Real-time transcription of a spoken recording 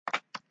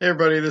Hey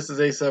everybody, this is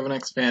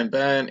A7X Fan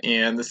Ben,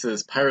 and this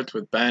is Pirates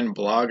with Ben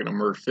blog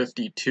number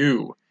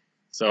 52.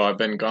 So I've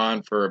been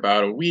gone for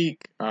about a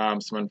week. Some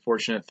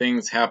unfortunate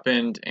things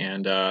happened,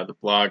 and the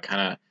blog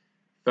kind of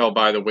fell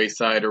by the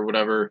wayside or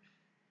whatever.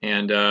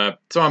 And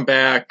so I'm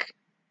back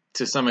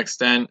to some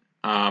extent.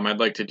 I'd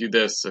like to do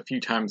this a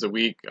few times a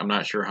week. I'm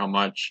not sure how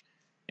much,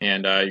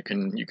 and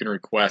you can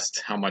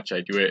request how much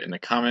I do it in the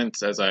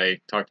comments, as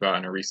I talked about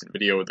in a recent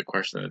video with the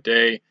question of the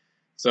day.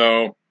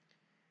 So.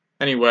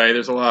 Anyway,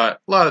 there's a lot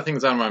of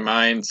things on my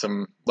mind,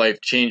 some life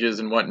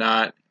changes and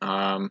whatnot,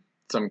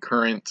 some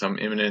current, some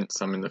imminent,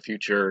 some in the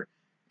future,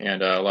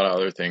 and a lot of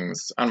other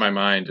things on my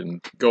mind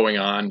and going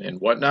on and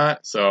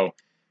whatnot. So,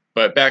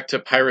 but back to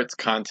Pirates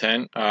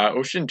content.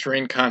 Ocean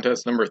Terrain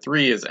Contest number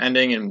 3 is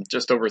ending in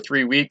just over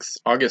 3 weeks.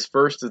 August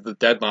 1st is the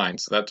deadline,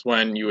 so that's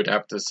when you would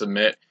have to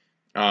submit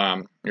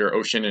your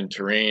ocean and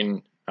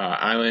terrain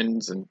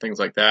islands and things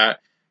like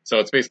that. So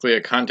it's basically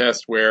a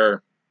contest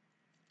where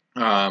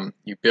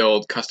you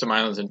build custom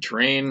islands and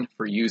terrain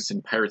for use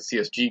in Pirate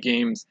CSG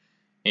games,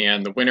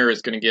 and the winner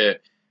is going to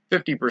get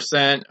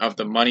 50% of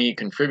the money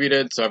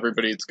contributed. So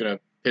everybody's going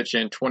to pitch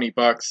in 20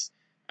 bucks,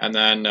 and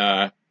then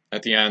at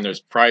the end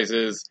there's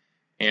prizes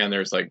and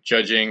there's like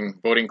judging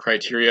voting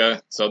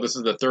criteria. So this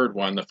is the third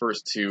one. The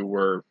first two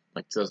were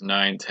like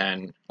 2009,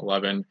 10,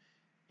 11,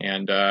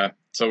 and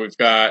so we've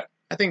got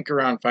I think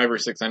around 5 or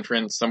 6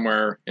 entrants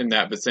somewhere in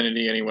that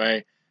vicinity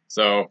anyway.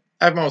 So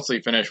I've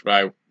mostly finished what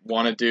I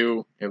want to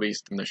do, at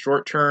least in the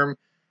short term.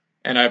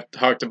 And I've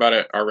talked about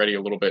it already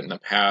a little bit in the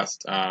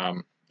past,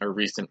 or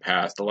recent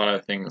past. A lot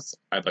of things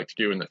I'd like to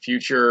do in the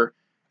future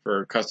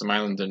for custom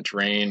islands and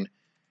terrain,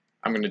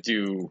 I'm going to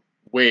do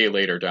way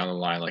later down the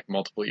line, like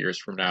multiple years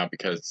from now,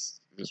 because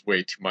there's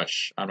way too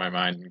much on my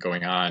mind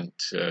going on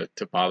to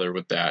bother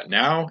with that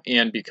now.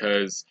 And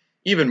because,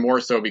 even more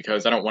so,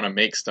 because I don't want to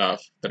make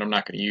stuff that I'm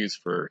not going to use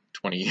for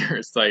 20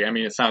 years. Like, I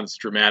mean, it sounds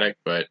dramatic,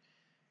 but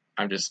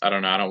I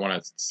don't know, I don't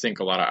want to sink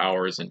a lot of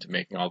hours into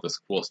making all this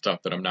cool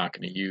stuff that I'm not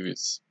going to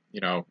use,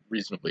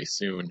 reasonably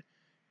soon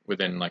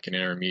within like an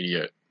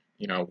intermediate,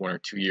 1 or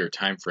 2 year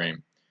time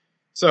frame.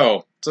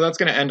 So that's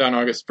going to end on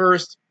August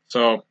 1st.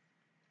 So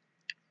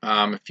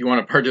if you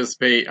want to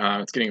participate,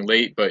 it's getting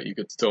late, but you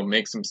could still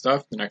make some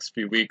stuff the next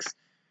few weeks.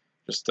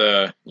 Just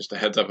a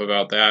heads up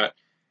about that.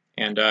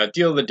 And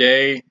deal of the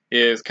day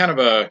is kind of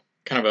a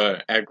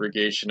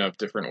aggregation of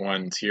different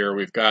ones here.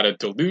 We've got a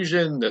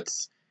delusion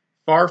that's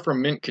far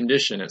from mint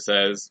condition, it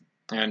says,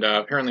 and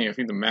apparently a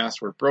few of the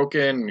masks were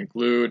broken and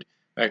glued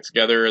back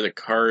together. The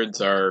cards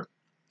are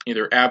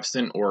either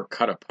absent or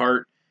cut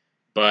apart.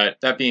 But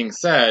that being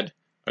said,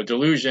 a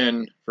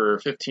delusion for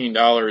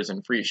 $15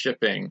 and free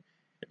shipping,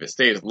 if it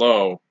stays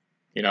low,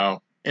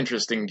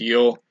 interesting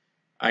deal,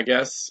 I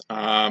guess.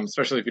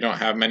 Especially if you don't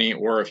have many,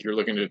 or if you're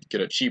looking to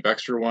get a cheap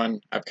extra one.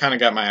 I've kind of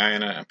got my eye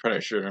on it. I'm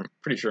pretty sure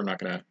I'm not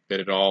going to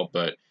bid at all,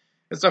 but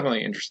it's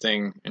definitely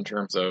interesting in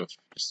terms of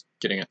just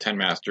getting a 10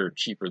 master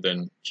cheaper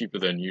than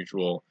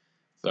usual.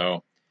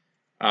 So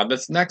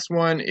this next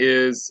one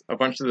is a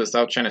bunch of the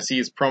South China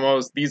Seas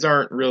promos. These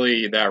aren't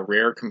really that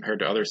rare compared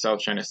to other South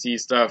China Sea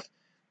stuff,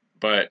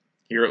 but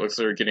here it looks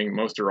like they're getting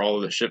most or all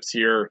of the ships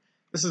here.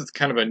 This is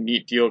kind of a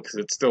neat deal because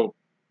it's still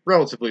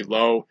relatively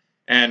low,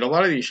 and a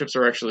lot of these ships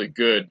are actually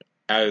good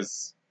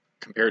as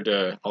compared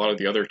to a lot of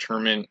the other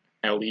tournament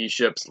LE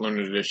ships,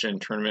 limited edition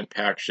tournament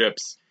pack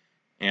ships,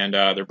 and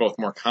they're both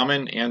more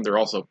common, and they're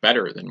also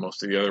better than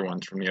most of the other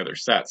ones from the other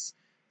sets.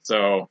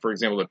 So, for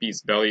example, the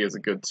Beast Belly is a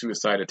good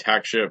suicide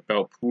attack ship.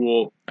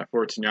 Belpool,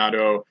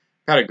 Afortunado,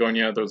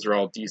 Patagonia, those are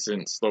all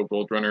decent slow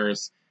gold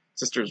runners.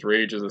 Sister's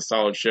Rage is a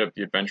solid ship.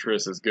 The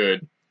Adventurous is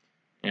good.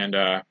 And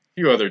a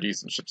few other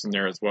decent ships in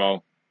there as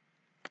well.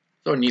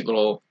 So neat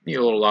little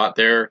lot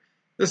there.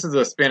 This is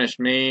a Spanish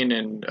Main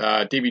and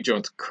Davy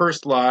Jones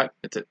Cursed lot.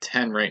 It's at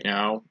 10 right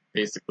now,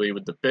 basically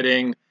with the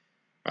bidding.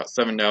 About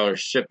 $7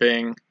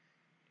 shipping.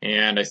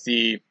 And I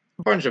see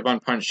a bunch of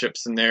unpunched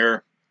ships in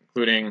there,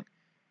 including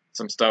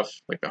some stuff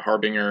like the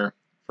Harbinger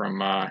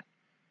from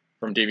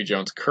Davy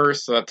Jones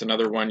Curse. So that's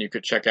another one you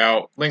could check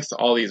out. Links to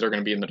all these are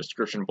going to be in the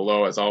description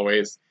below, as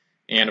always.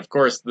 And of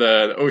course,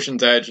 the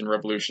Ocean's Edge and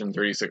Revolution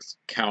 36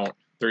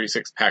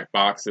 pack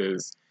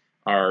boxes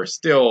are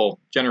still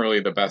generally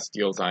the best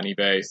deals on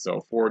eBay.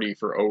 So 40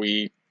 for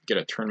OE, get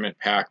a tournament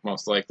pack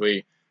most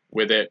likely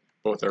with it.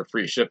 Both are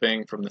free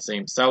shipping from the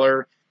same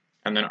seller.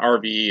 And then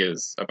RV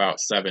is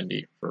about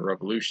 70 for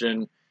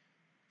Revolution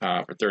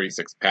for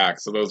 36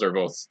 packs. So those are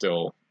both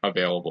still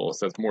available.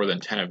 So it's more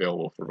than 10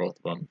 available for both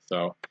of them.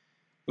 So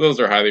those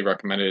are highly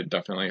recommended,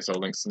 definitely. So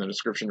links in the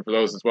description for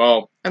those as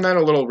well. And then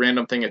a little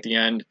random thing at the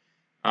end.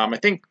 I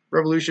think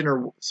Revolution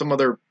or some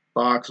other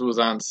box was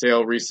on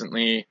sale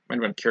recently. Might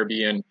have been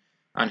Caribbean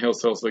on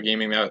Hills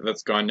Gaming.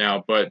 That's gone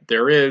now. But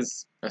there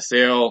is a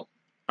sale.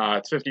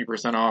 It's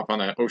 50% off on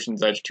the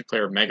Ocean's Edge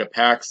 2-player mega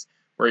packs,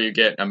 where you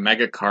get a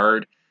mega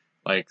card,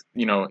 like,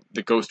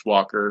 the Ghost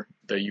Walker,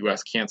 the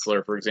U.S.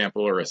 Chancellor, for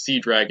example, or a Sea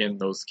Dragon.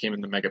 Those came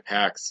in the mega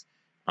packs,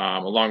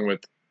 along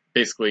with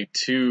basically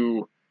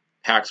 2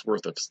 packs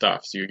worth of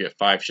stuff. So you get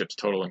 5 ships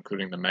total,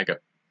 including the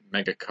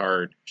mega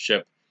card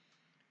ship.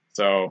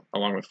 So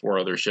along with 4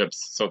 other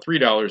ships, so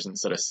 $3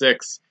 instead of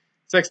 6.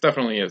 6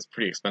 definitely is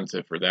pretty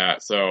expensive for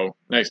that. So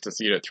nice to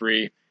see it at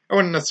 3. I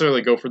wouldn't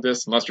necessarily go for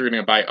this unless you're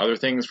going to buy other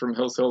things from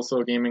Hills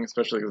Gaming,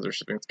 especially because their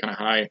shipping's kind of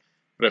high.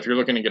 But if you're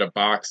looking to get a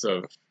box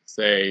of,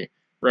 say,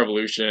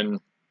 Revolution,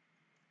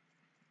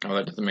 oh,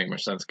 that doesn't make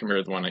much sense compared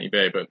to the one on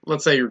eBay. But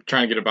let's say you're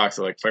trying to get a box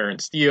of like Fire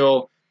and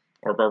Steel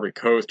or Barbary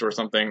Coast or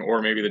something,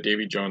 or maybe the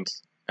Davy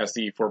Jones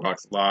SE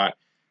 4-box lot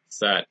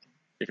set.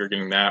 If you're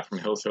getting that from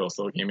Hills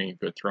Gaming, you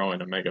could throw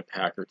in a mega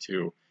pack or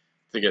 2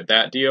 to get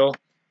that deal.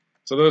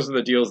 So those are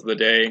the deals of the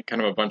day,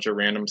 kind of a bunch of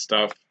random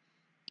stuff.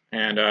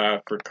 And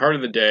for card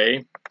of the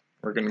day,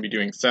 we're going to be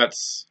doing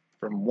sets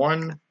from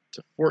 1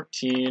 to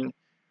 14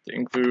 to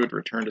include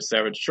Return to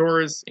Savage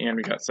Shores, and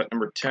we got set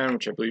number 10,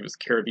 which I believe is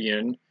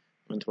Caribbean,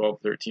 11, 12,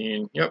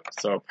 13. Yep,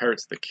 so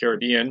Pirates of the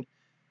Caribbean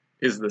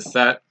is the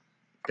set.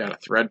 Got a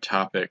thread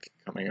topic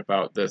coming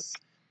about this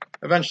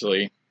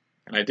eventually.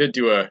 And I did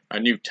do a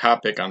new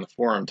topic on the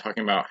forum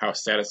talking about how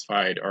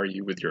satisfied are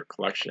you with your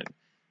collection.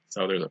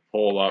 So there's a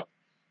poll up.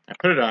 I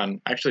put it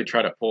on, actually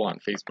tried a poll on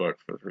Facebook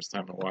for the first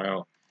time in a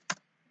while,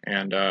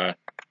 and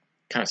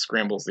kind of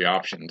scrambles the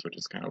options, which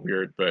is kind of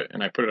weird.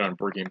 And I put it on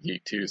Board Game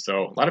Geek too.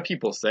 So a lot of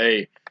people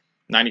say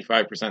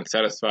 95%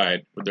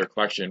 satisfied with their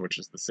collection, which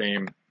is the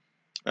same.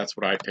 That's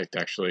what I picked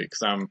actually,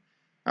 because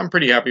I'm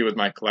pretty happy with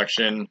my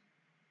collection.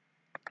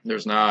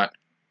 There's not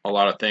a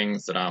lot of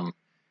things that I'm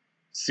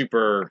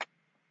super,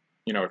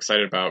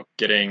 excited about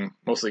getting,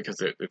 mostly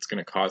because it's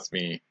going to cost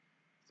me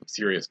some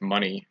serious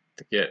money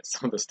to get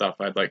some of the stuff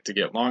I'd like to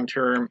get long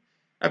term.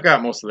 I've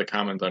got most of the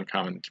commons,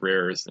 uncommons,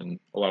 rares, and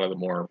a lot of the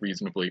more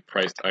reasonably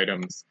priced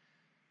items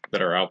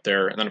that are out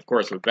there. And then, of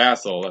course, with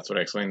Vassal, that's what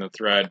I explained in the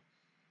thread.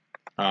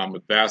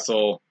 With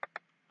Vassal,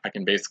 I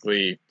can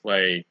basically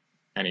play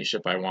any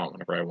ship I want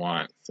whenever I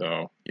want.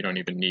 So you don't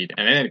even need,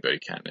 and anybody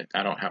can.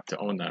 I don't have to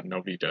own them.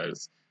 Nobody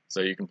does.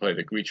 So you can play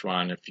the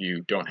Guichuan if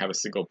you don't have a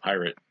single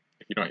pirate.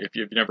 If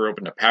you've never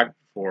opened a pack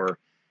before,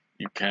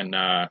 you can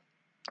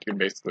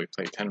basically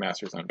play 10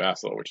 Masters on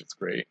Vassal, which is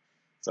great.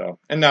 So,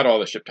 and not all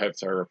the ship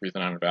types are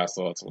represented on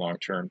Vassal. It's a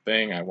long-term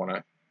thing I want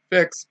to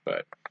fix,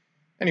 but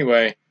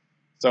anyway.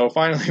 So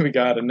finally, we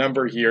got a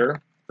number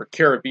here for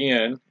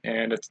Caribbean,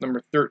 and it's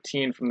number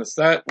 13 from the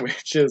set,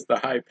 which is the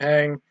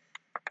Haipeng.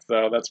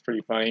 So that's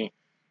pretty funny.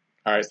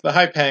 All right, so the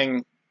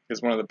Haipeng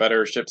is one of the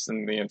better ships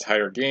in the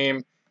entire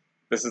game.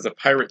 This is a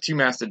Pirate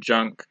 2-masted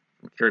junk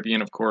from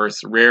Caribbean, of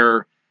course,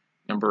 rare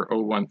number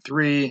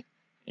 013,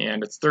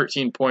 and it's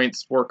 13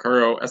 points, 4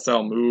 cargo,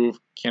 SL move,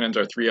 cannons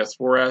are 3S,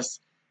 4S,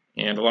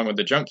 and along with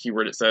the junk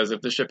keyword, it says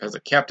if the ship has a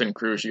captain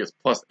crew, she gets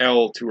plus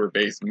L to her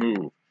base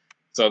move.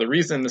 So the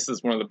reason this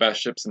is one of the best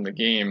ships in the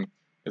game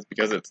is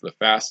because it's the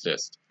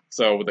fastest.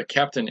 So with a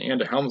captain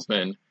and a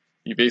helmsman,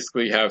 you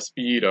basically have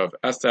speed of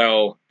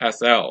SL,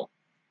 SL.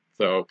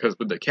 So, because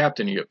with the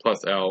captain you get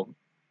plus L,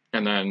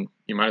 and then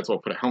you might as well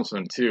put a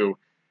helmsman too,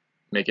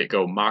 make it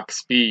go Mach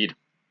speed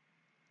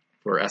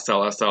for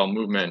SL, SL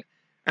movement.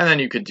 And then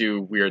you could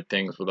do weird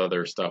things with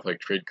other stuff like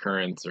trade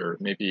currents, or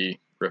maybe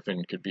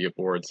Griffin could be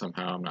aboard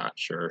somehow, I'm not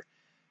sure.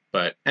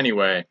 But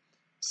anyway,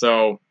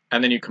 so,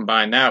 and then you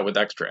combine that with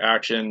extra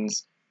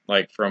actions,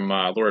 like from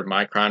Lord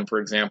Micron, for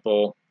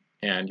example,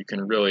 and you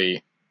can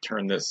really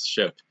turn this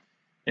ship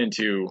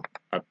into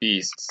a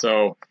beast.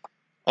 So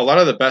a lot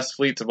of the best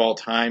fleets of all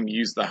time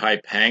use the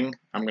Haipeng.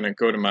 I'm going to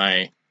go to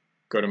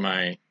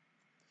my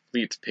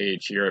fleets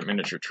page here at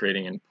Miniature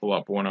Trading and pull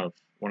up one of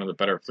the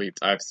better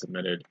fleets I've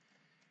submitted.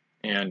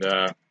 And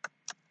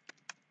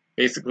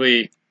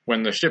basically,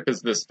 when the ship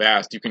is this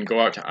fast, you can go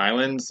out to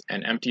islands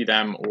and empty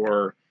them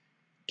or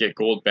get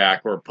gold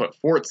back or put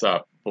forts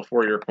up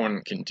before your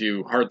opponent can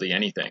do hardly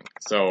anything.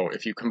 So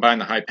if you combine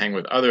the Haipeng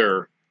with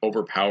other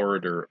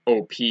overpowered or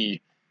OP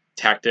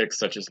tactics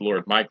such as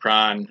Lord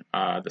Micron,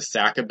 the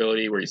sack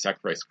ability where you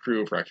sacrifice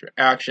crew for extra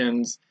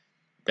actions,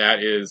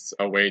 that is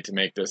a way to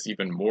make this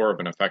even more of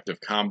an effective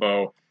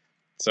combo.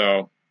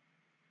 So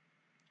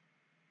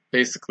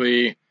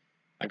basically,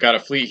 I've got a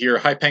fleet here,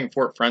 Haipeng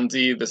Fort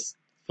Frenzy. This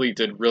fleet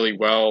did really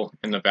well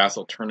in the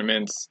Vassal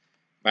tournaments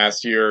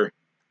last year,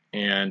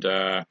 and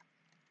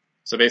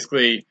so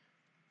basically,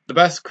 the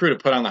best crew to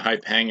put on the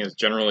Haipeng is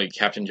generally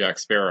Captain Jack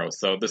Sparrow.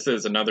 So this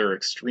is another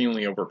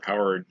extremely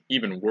overpowered,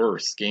 even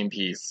worse game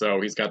piece.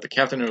 So he's got the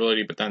captain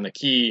ability, but then the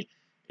key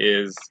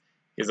is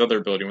his other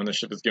ability. When the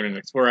ship is given an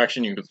explore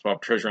action, you can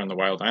swap treasure on the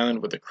wild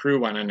island with the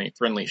crew on any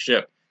friendly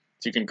ship.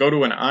 So you can go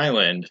to an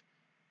island,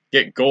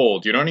 get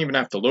gold. You don't even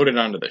have to load it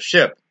onto the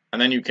ship,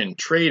 and then you can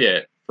trade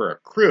it for a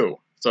crew.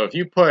 So if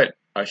you put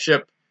a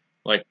ship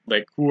like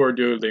Coeur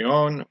de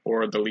Lion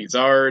or the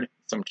Lizard,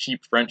 some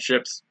cheap French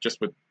ships just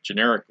with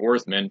generic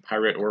oarsmen,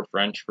 pirate or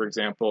French, for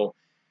example,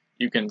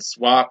 you can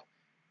swap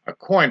a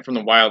coin from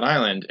the wild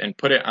island and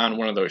put it on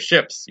one of those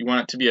ships. You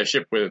want it to be a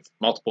ship with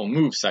multiple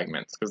move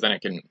segments, because then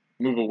it can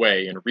move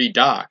away and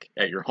redock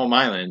at your home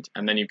island,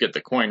 and then you get the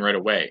coin right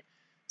away.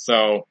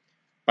 So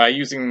by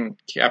using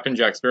Captain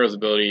Jack Sparrow's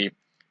ability,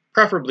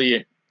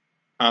 preferably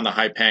on the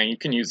Haipeng, you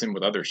can use him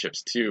with other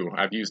ships too.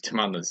 I've used him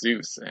on the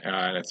Zeus,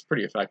 and it's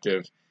pretty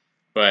effective.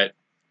 But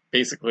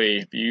basically,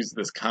 if you use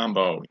this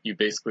combo, you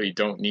basically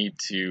don't need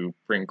to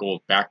bring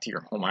gold back to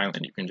your home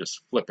island. You can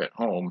just flip it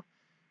home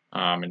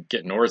and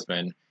get an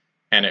oarsman,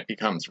 and it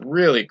becomes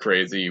really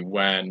crazy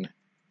when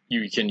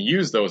you can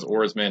use those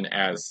oarsmen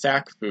as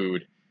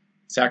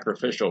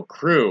sacrificial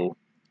crew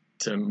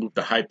to move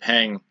the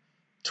Haipeng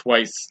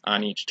twice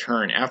on each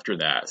turn after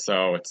that.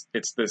 So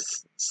it's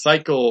this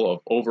cycle of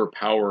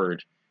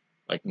overpowered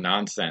like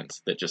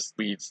nonsense that just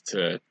leads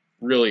to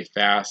really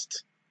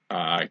fast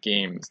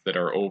games that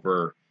are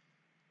over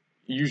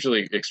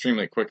usually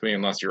extremely quickly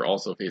unless you're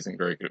also facing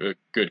very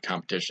good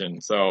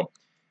competition. So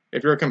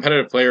if you're a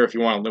competitive player, if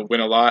you want to win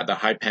a lot, the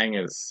Haipeng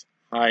is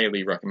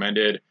highly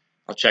recommended.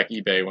 I'll check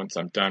eBay once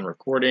I'm done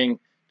recording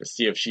to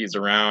see if she's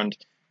around.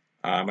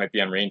 Might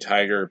be on Rain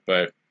Tiger,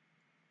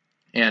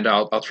 and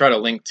I'll try to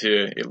link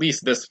to at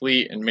least this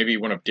fleet and maybe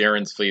one of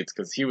Darren's fleets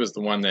because he was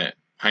the one that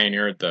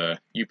pioneered the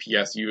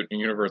UPS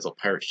Universal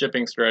Pirate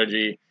Shipping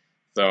strategy.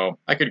 So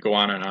I could go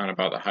on and on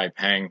about the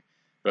Haipeng,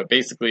 but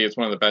basically it's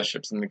one of the best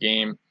ships in the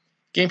game.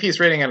 Game piece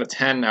rating out of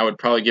 10, I would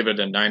probably give it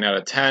a 9 out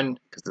of 10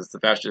 because it's the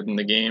best ship in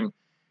the game.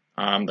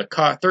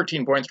 The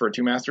 13 points for a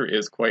 2-master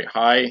is quite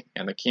high,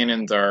 and the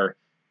cannons are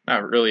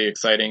not really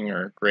exciting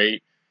or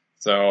great,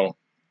 so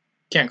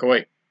can't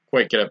quite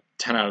get a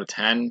 10 out of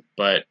 10,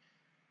 but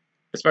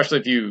especially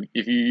if you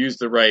use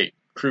the right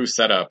crew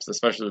setups,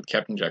 especially with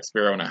Captain Jack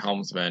Sparrow and a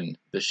helmsman,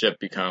 the ship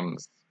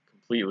becomes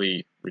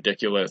completely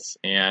ridiculous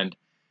and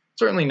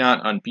certainly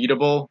not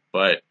unbeatable,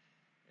 but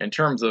in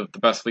terms of the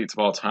best fleets of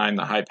all time,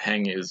 the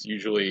Haipeng is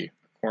usually a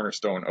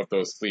cornerstone of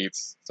those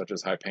fleets, such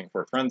as Haipeng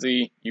Fort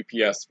Frenzy,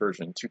 UPS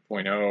version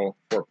 2.0,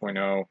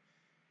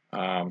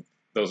 4.0.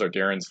 Those are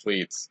Darren's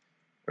fleets,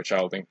 which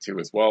I'll link to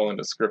as well in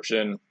the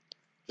description.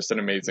 Just an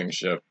amazing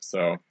ship,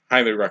 so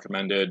highly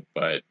recommended,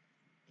 but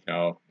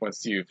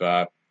once you've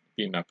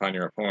beaten up on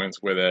your opponents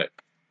with it,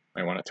 you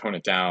might want to tone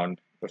it down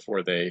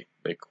before they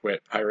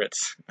quit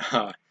pirates.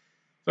 So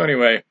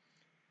anyway,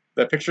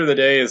 the picture of the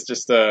day is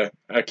just a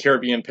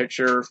Caribbean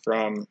picture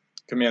from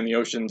Command the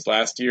Oceans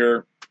last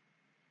year.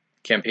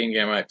 Campaign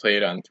game I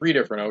played on 3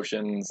 different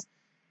oceans.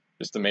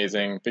 Just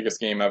amazing. Biggest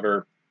game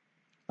ever.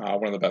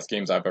 One of the best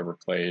games I've ever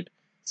played.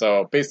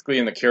 So basically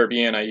in the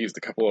Caribbean, I used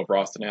a couple of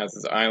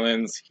Rostanaz's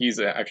islands. He's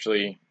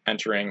actually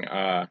entering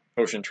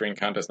Ocean Train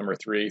Contest number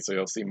 3, so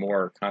you'll see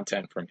more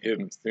content from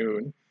him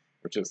soon,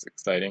 which is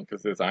exciting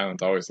because his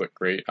islands always look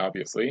great,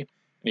 obviously. And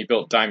he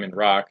built Diamond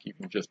Rock. You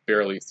can just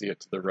barely see it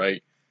to the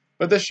right.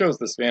 But this shows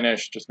the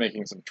Spanish just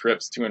making some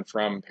trips to and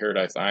from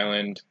Paradise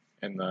Island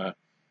at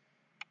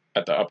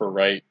the upper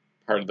right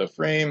part of the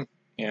frame.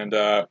 And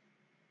the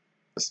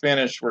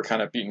Spanish were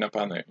kind of beaten up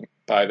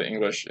by the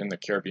English in the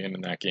Caribbean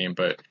in that game,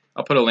 but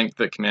I'll put a link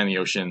to the Command the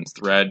Oceans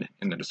thread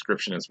in the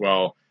description as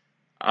well,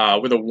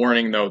 with a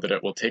warning though that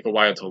it will take a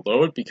while to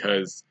load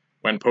because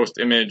when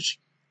PostImage,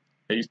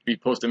 it used to be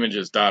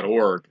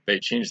postimages.org, they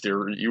changed their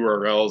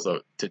URLs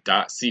to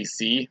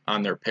 .cc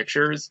on their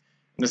pictures.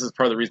 And this is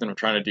part of the reason I'm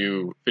trying to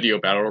do video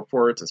battle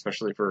reports,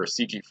 especially for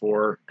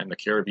CG4 and the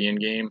Caribbean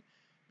game,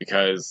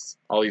 because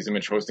all these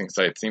image hosting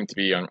sites seem to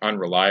be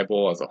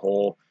unreliable as a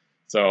whole.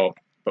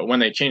 But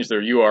when they changed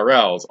their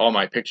URLs, all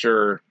my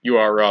picture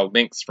URL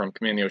links from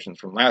Command the Oceans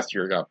from last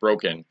year got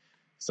broken.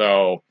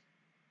 So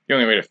the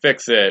only way to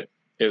fix it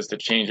is to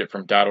change it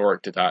from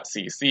 .org to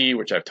 .cc,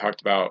 which I've talked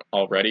about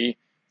already.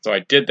 So I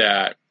did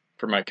that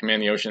for my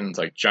Command the Oceans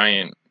like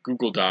giant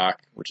Google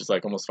Doc, which is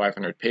like almost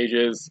 500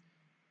 pages.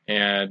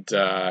 And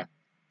the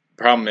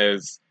problem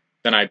is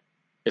then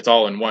it's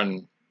all in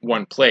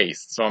one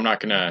place. So I'm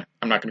not gonna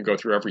go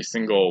through every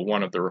single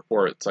one of the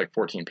reports, like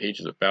 14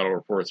 pages of battle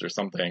reports or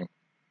something,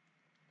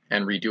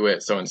 and redo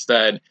it. So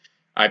instead,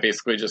 I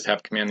basically just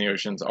have Command the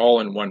Oceans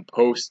all in one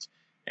post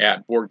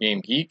at Board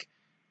Game Geek,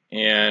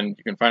 and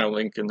you can find a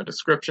link in the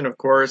description, of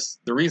course.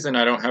 The reason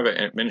I don't have it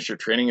at Miniature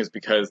Trading is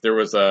because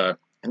I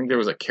think there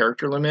was a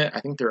character limit.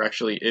 I think there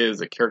actually is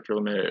a character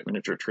limit at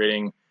Miniature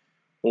Trading,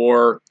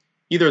 or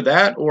either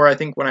that, or I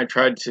think when I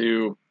tried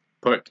to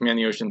put Command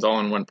the Oceans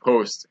all in one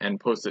post and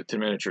post it to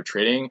Miniature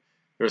Trading,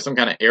 there was some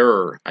kind of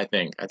error, I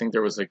think. I think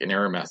there was like an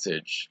error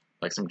message,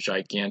 like some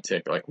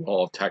gigantic like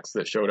wall of text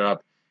that showed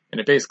up, and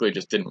it basically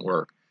just didn't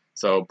work.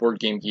 So Board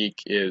Game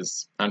Geek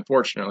is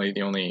unfortunately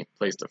the only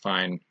place to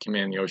find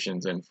Command the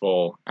Oceans in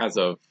full as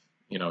of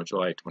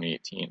July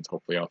 2018. So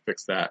hopefully I'll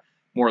fix that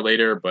more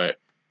later, but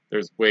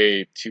there's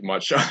way too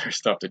much other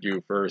stuff to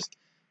do first.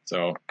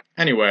 So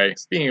anyway,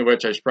 speaking of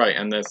which, I should probably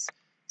end this.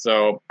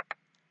 So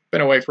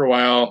been away for a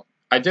while.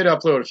 I did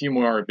upload a few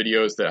more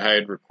videos that I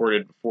had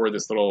recorded before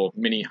this little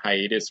mini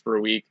hiatus for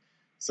a week.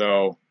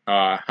 So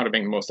how to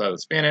make the most out of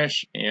the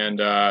Spanish, and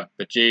the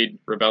Jade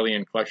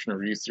Rebellion Collection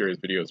Review Series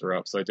videos are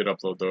up. So I did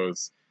upload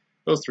those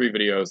 3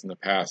 videos in the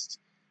past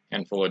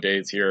handful of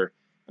days here.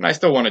 And I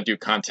still want to do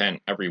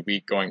content every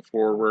week going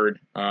forward.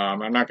 I'm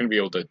not going to be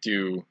able to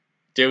do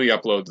daily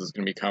uploads. Is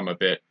going to become a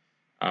bit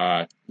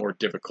more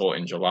difficult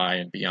in July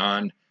and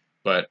beyond.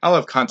 But I'll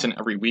have content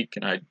every week,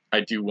 and I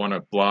do want to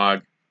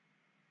blog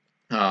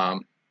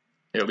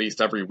at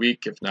least every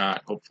week, if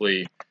not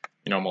hopefully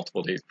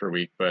multiple days per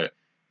week. But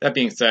that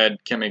being said,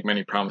 can't make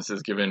many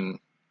promises given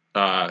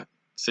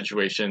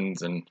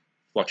situations and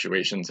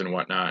fluctuations and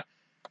whatnot.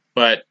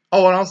 But,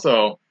 oh, and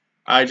also,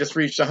 I just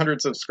reached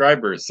 100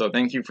 subscribers, so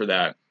thank you for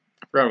that.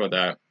 I forgot about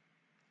that.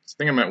 I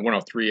think I'm at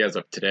 103 as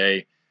of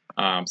today.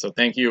 So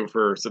thank you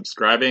for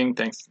subscribing.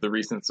 Thanks to the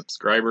recent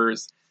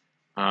subscribers.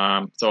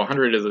 So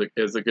 100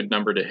 is a good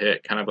number to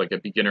hit, kind of like a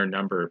beginner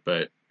number,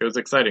 but it was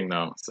exciting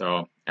though.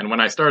 So, and when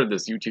I started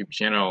this YouTube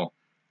channel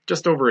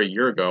just over a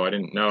year ago, I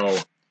didn't know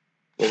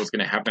what was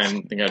going to happen. I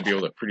didn't think I'd be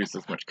able to produce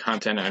as much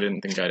content. I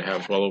didn't think I'd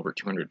have well over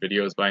 200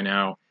 videos by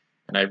now,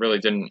 and I really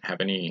didn't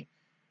have any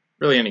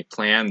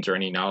plans or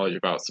any knowledge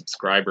about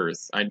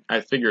subscribers.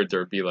 I figured there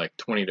would be like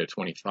 20 to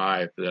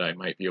 25 that I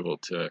might be able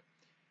to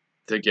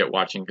get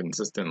watching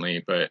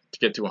consistently, but to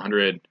get to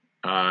 100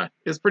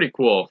 is pretty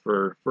cool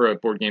for a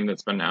board game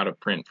that's been out of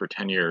print for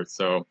 10 years.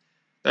 So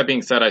that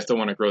being said, I still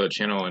want to grow the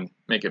channel and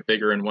make it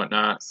bigger and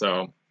whatnot.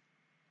 So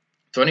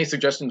any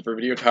suggestions for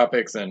video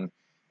topics and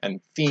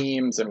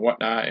themes and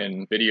whatnot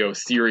and video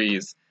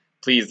series,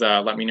 please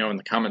let me know in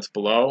the comments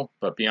below.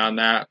 But beyond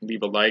that,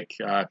 leave a like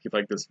if you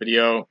like this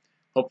video.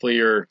 Hopefully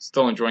you're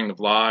still enjoying the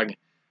vlog,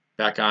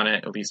 back on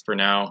it, at least for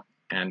now,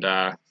 and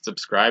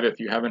subscribe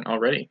if you haven't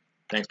already.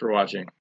 Thanks for watching.